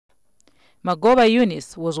Magoba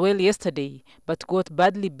Yunise was well yesterday, but got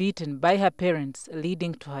badly beaten by her parents,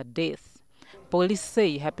 leading to her death. Police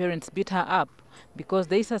say her parents beat her up because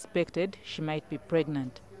they suspected she might be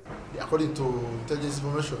pregnant. According to intelligence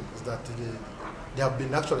information, is that they have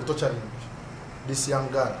been actually torturing this young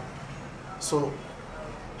girl. So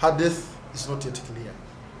her death is not yet clear.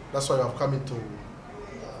 That's why we have come in to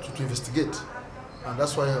investigate, and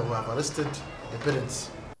that's why we have arrested the parents.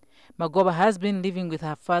 Magoba has been living with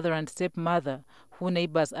her father and stepmother, who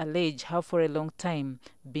neighbors allege have for a long time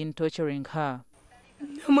been torturing her.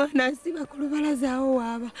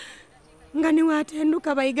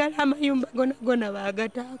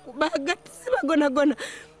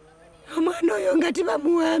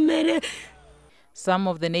 Some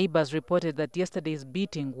of the neighbors reported that yesterday's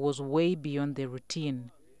beating was way beyond the routine.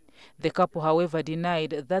 The couple, however,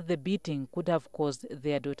 denied that the beating could have caused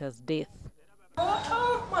their daughter's death.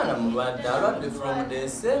 From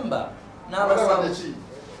December.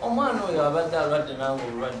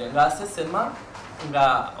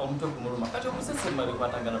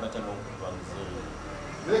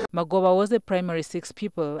 Magoba was a primary 6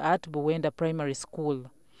 pupil at Buwenda Primary School.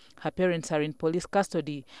 Her parents are in police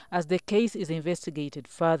custody as the case is investigated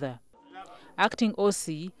further. Acting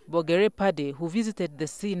OC Bogere Pade, who visited the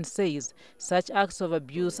scene, says such acts of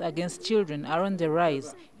abuse against children are on the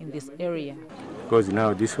rise in this area. Because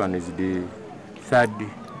now this one is the 3rd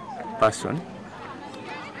person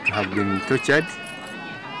to have been tortured,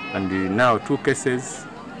 and now 2 cases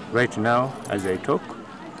right now as I talk.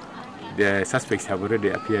 The suspects have already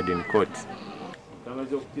appeared in court.